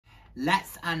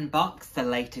let's unbox the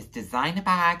latest designer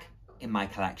bag in my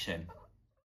collection.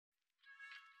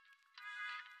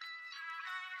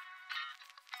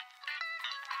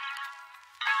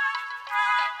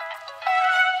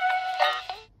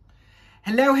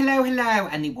 Hello,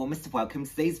 and the warmest of welcome to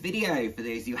today's video. For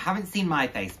those who haven't seen my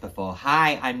face before,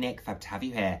 hi, I'm Nick, glad to have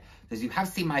you here. Those who have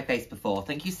seen my face before,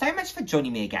 thank you so much for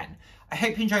joining me again. I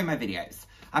hope you enjoy my videos.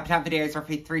 I put out videos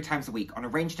roughly 3 times a week on a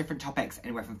range of different topics,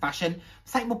 anywhere from fashion,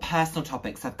 slightly more personal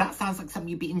topics. So if that sounds like something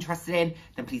you'd be interested in,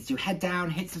 then please do head down,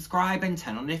 hit subscribe and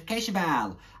turn on the notification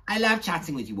bell. I love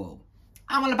chatting with you all.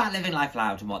 I'm all about living life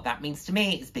loud, and what that means to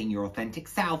me is being your authentic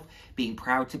self, being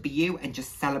proud to be you, and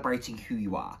just celebrating who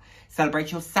you are.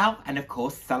 Celebrate yourself, and of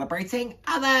course, celebrating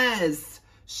others.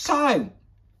 So,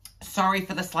 sorry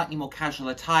for the slightly more casual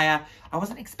attire. I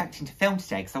wasn't expecting to film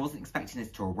today because I wasn't expecting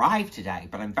this to arrive today,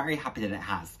 but I'm very happy that it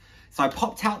has. So I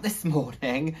popped out this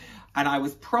morning and I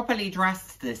was properly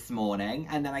dressed this morning,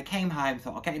 and then I came home,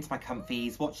 thought I'll get into my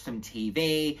comfies, watch some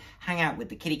TV, hang out with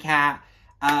the kitty cat.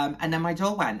 And then my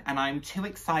door went, and I'm too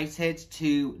excited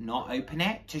to not open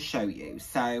it to show you.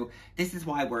 So this is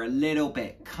why we're a little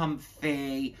bit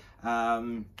comfy, but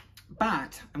I'm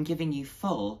giving you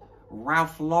full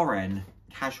Ralph Lauren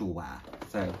casual wear.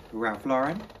 So Ralph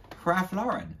Lauren,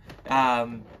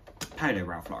 Polo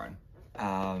Ralph Lauren.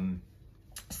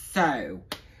 So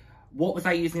what was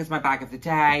I using as my bag of the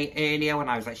day earlier when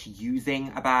I was actually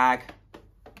using a bag?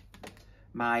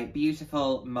 My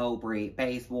beautiful Mulberry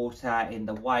Bayswater in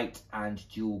the white and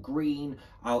jewel green.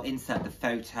 I'll insert the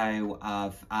photo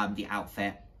of the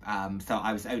outfit. So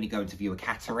I was only going to view a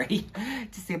cattery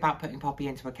to see about putting Poppy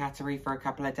into a cattery for a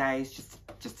couple of days,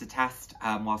 just to test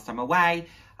whilst I'm away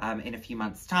in a few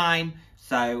months' time.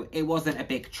 So it wasn't a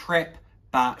big trip,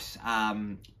 but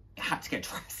had to get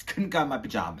dressed. Couldn't go in my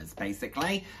pajamas,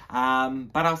 basically.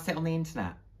 But I'll sit on the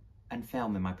internet and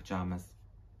film in my pajamas.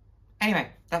 Anyway,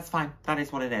 that's fine. That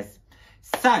is what it is.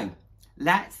 So,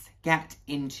 let's get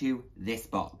into this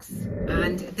box.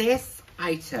 And this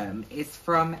item is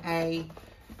from a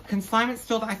consignment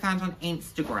store that I found on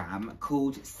Instagram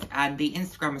and the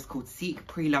Instagram is called Seek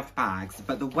Pre-Loved Bags,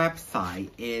 but the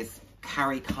website is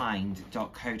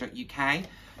carrykind.co.uk.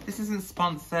 This isn't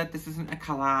sponsored. This isn't a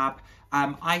collab.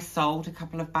 I sold a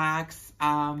couple of bags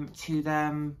to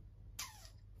them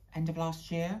end of last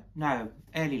year? No,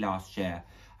 early last year.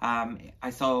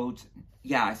 I sold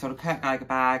a Kurt Geiger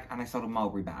bag and I sold a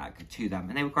Mulberry bag to them,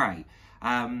 and they were great.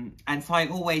 And so I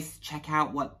always check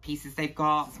out what pieces they've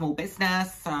got. Small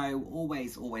business, so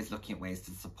always looking at ways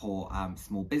to support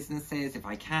small businesses if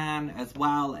I can as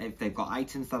well, if they've got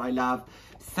items that I love.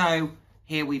 So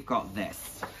here we've got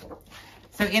this.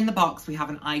 So in the box we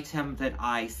have an item that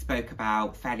I spoke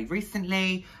about fairly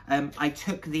recently. I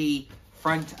took the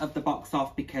front of the box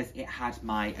off because it had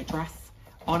my address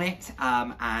on it,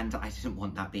 and I didn't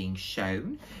want that being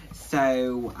shown.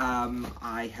 So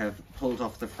I have pulled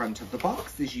off the front of the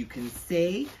box. As you can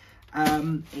see,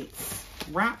 it's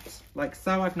wrapped like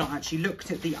so. I've not actually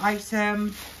looked at the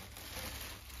item.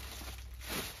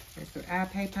 There's the air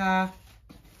paper.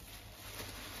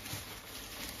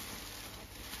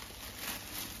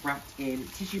 Wrapped in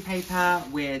tissue paper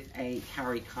with a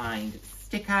Carry Kind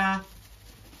sticker.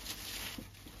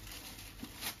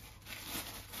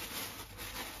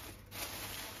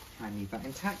 Try and leave that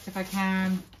intact if I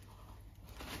can.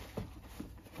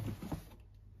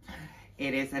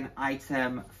 It is an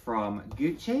item from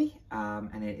Gucci,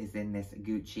 and it is in this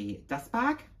Gucci dust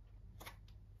bag.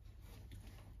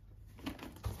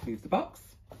 Move the box.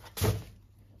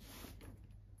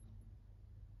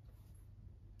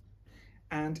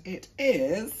 And it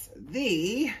is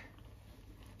the...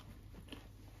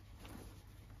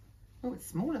 Oh, it's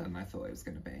smaller than I thought it was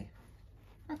going to be.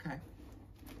 Okay.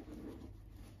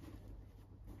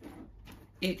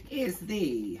 It is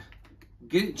the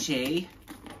Gucci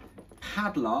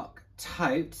padlock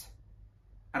tote,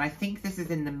 and I think this is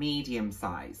in the medium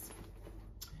size.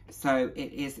 So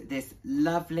it is this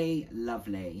lovely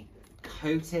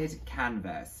coated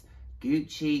canvas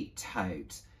Gucci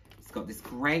tote. It's got this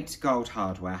great gold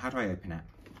hardware. How do I open it?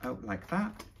 Oh, like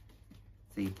that.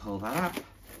 So you pull that up.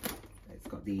 It's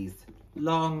got these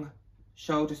long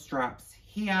shoulder straps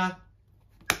here.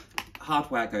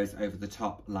 Hardware goes over the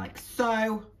top like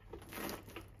so,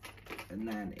 and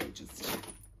then it just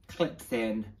clips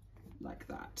in like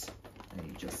that, and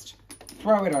you just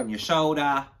throw it on your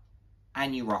shoulder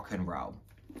and you rock and roll.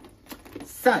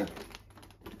 So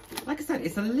like I said,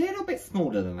 it's a little bit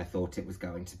smaller than I thought it was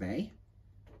going to be,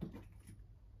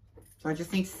 so I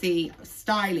just need to see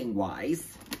styling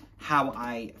wise how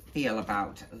I feel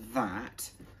about that.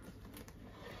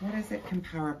 What is it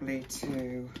comparably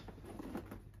to?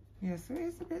 Yeah, so it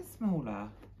is a bit smaller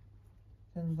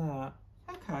than that.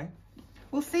 Okay.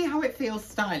 We'll see how it feels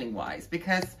styling wise,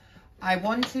 because I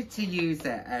wanted to use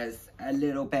it as a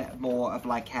little bit more of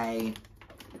like a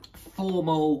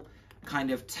formal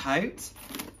kind of tote.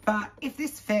 But if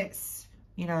this fits,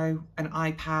 you know, an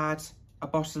iPad, a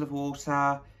bottle of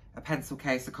water, a pencil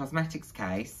case, a cosmetics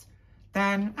case,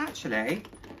 then actually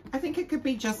I think it could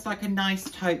be just like a nice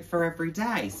tote for every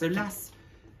day. So less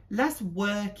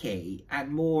worky and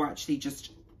more actually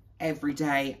just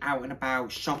everyday out and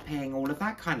about shopping, all of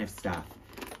that kind of stuff.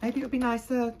 Maybe it would be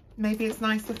nicer, maybe it's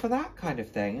nicer for that kind of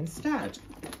thing instead.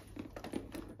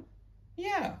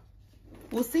 Yeah,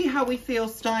 we'll see how we feel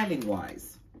styling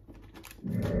wise.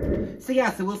 So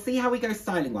yeah, so we'll see how we go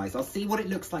styling wise. I'll see what it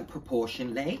looks like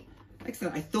proportionally. Like I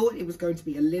said, I thought it was going to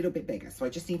be a little bit bigger, so I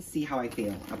just need to see how I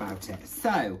feel about it.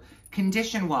 So,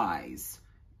 condition wise,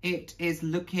 it is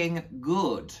looking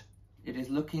good. It is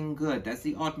looking good. There's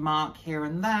the odd mark here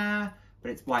and there,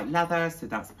 but it's white leather, so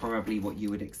that's probably what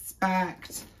you would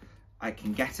expect. I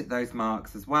can get at those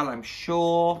marks as well, I'm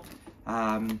sure.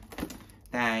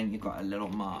 Then you've got a little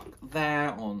mark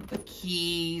there on the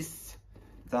keys.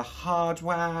 The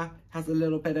hardware has a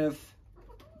little bit of,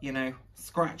 you know,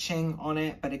 scratching on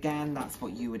it, but again, that's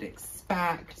what you would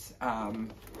expect.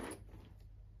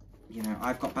 You know,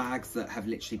 I've got bags that have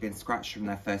literally been scratched from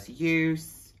their first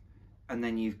use, and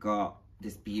then you've got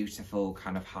this beautiful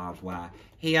kind of hardware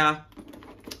here,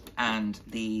 and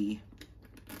the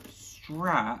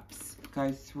straps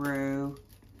go through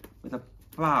with a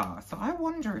bar. So I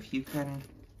wonder if you can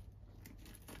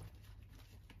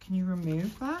you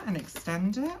remove that and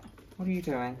extend it? What are you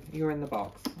doing? You're in the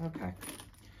box. Okay.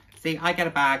 See, I get a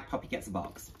bag, Poppy gets a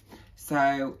box.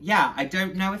 So yeah, I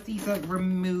don't know if these are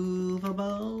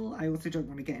removable. I also don't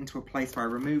want to get into a place where I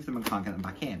remove them and can't get them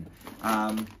back in.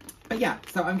 But yeah,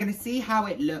 so I'm going to see how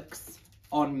it looks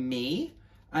on me.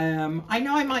 I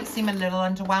know I might seem a little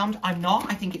underwhelmed. I'm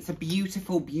not. I think it's a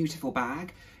beautiful, beautiful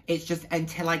bag. It's just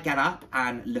until I get up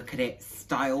and look at it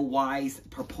style-wise,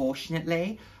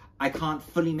 proportionately, I can't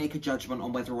fully make a judgment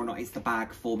on whether or not it's the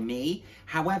bag for me.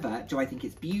 However, do I think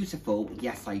it's beautiful?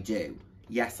 Yes, I do.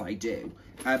 Yes, I do.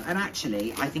 And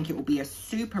actually, I think it will be a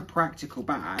super practical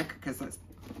bag, because let's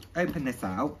open this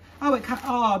out.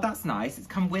 Oh, that's nice. It's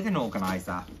come with an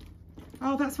organizer.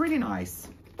 Oh, that's really nice.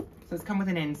 So it's come with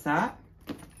an insert,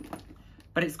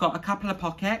 but it's got a couple of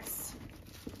pockets.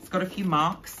 It's got a few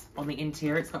marks on the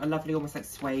interior. It's got a lovely, almost like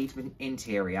suede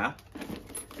interior.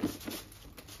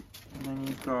 And then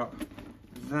you've got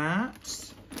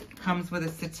that. Comes with a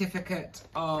certificate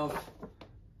of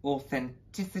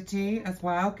authenticity as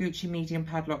well. Gucci medium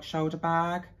padlock shoulder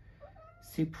bag.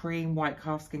 Supreme white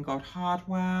calfskin gold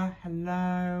hardware.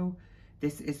 Hello.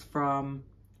 This is from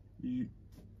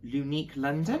Lunique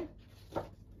London.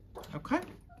 Okay.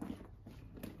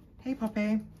 Hey,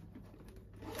 Poppy.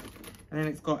 And then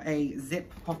it's got a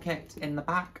zip pocket in the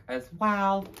back as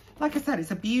well. Like I said,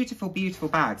 it's a beautiful, beautiful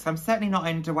bag. So I'm certainly not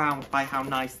underwhelmed by how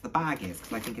nice the bag is,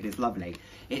 because I think it is lovely.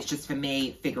 It's just for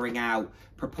me figuring out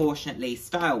proportionately,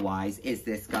 style-wise, is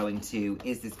this going to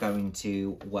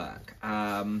work?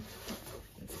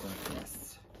 Let's go with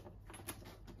this.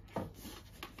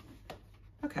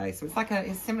 Okay, so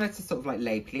it's similar to sort of like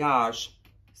Les Pliage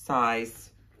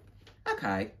size.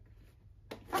 Okay.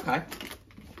 Okay.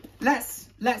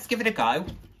 Let's give it a go.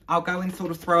 I'll go and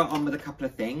sort of throw it on with a couple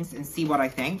of things and see what I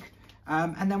think.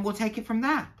 And then we'll take it from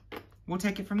there. We'll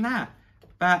take it from there.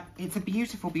 But it's a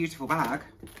beautiful, beautiful bag.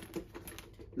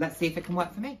 Let's see if it can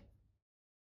work for me.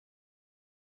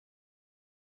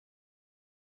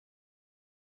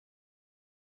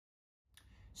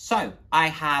 So I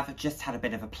have just had a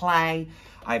bit of a play.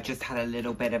 I've just had a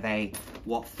little bit of a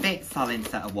what fits. I'll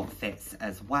insert a what fits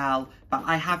as well. But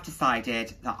I have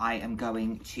decided that I am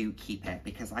going to keep it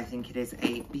because I think it is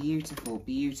a beautiful,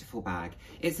 beautiful bag.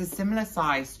 It's a similar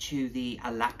size to the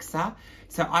Alexa.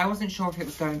 So I wasn't sure if it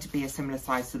was going to be a similar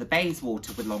size to the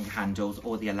Bayswater with longer handles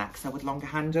or the Alexa with longer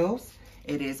handles.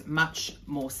 It is much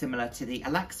more similar to the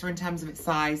Alexa in terms of its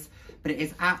size, but it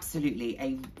is absolutely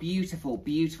a beautiful,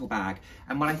 beautiful bag.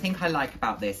 And what I think I like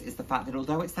about this is the fact that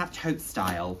although it's that tote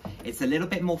style, it's a little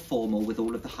bit more formal with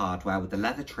all of the hardware, with the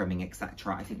leather trimming,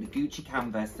 etc. I think the Gucci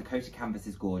canvas, the coated canvas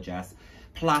is gorgeous.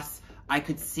 Plus, I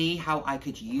could see how I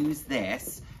could use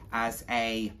this as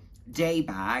a day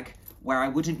bag where I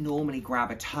wouldn't normally grab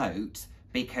a tote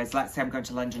because let's say I'm going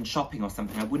to London shopping or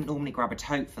something, I wouldn't normally grab a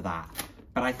tote for that.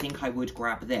 But I think I would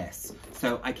grab this.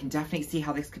 So I can definitely see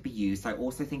how this could be used. I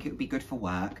also think it would be good for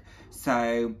work.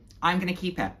 So I'm gonna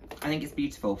keep it. I think it's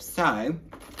beautiful. So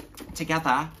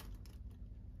together,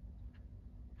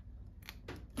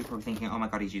 you're probably thinking, oh my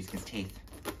God, he's using his teeth.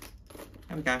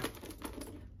 There we go.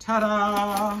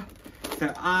 Ta-da!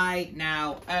 So I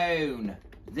now own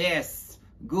this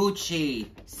Gucci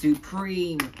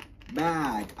Supreme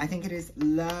bag. I think it is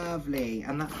lovely,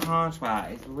 and that hardware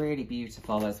is really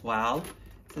beautiful as well.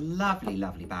 It's a lovely,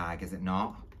 lovely bag, is it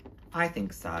not? I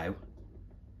think so.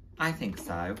 I think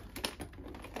so.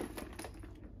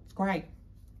 It's great.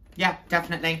 Yeah,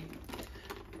 definitely.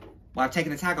 Well, I've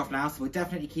taken the tag off now, so we're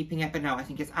definitely keeping it, but no, I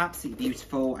think it's absolutely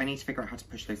beautiful. I need to figure out how to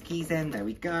push those keys in. There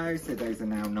we go. So those are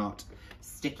now not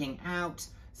sticking out.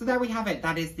 So there we have it.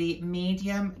 That is the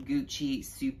medium Gucci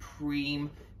Supreme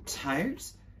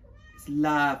tote. It's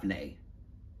lovely.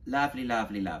 Lovely,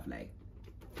 lovely, lovely.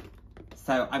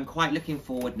 So I'm quite looking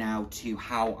forward now to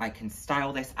how I can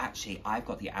style this. Actually, I've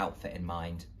got the outfit in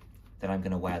mind that I'm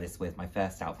going to wear this with, my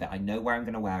first outfit. I know where I'm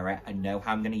going to wear it. I know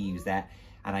how I'm going to use it.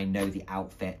 And I know the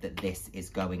outfit that this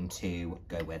is going to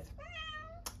go with.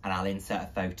 And I'll insert a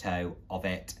photo of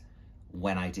it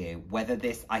when I do. Whether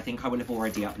this, I think I will have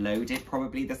already uploaded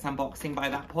probably this unboxing by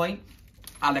that point.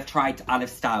 I'll have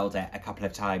styled it a couple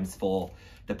of times for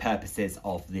the purposes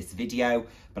of this video,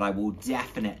 but I will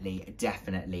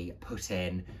definitely put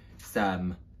in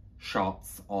some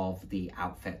shots of the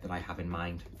outfit that I have in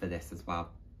mind for this as well.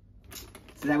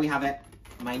 So there we have it,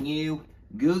 my new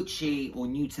Gucci, or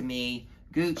new to me,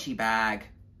 Gucci bag.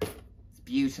 It's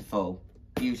beautiful,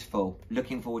 beautiful.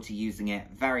 Looking forward to using it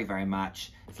very, very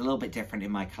much. It's a little bit different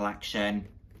in my collection.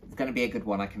 It's going to be a good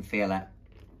one, I can feel it.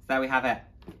 So there we have it.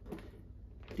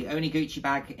 The only Gucci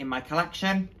bag in my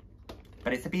collection,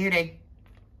 but it's a beauty.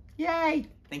 Yay!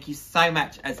 Thank you so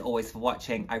much, as always, for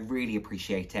watching. I really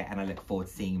appreciate it, and I look forward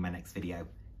to seeing you in my next video.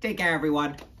 Take care,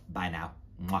 everyone. Bye now.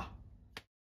 Mwah.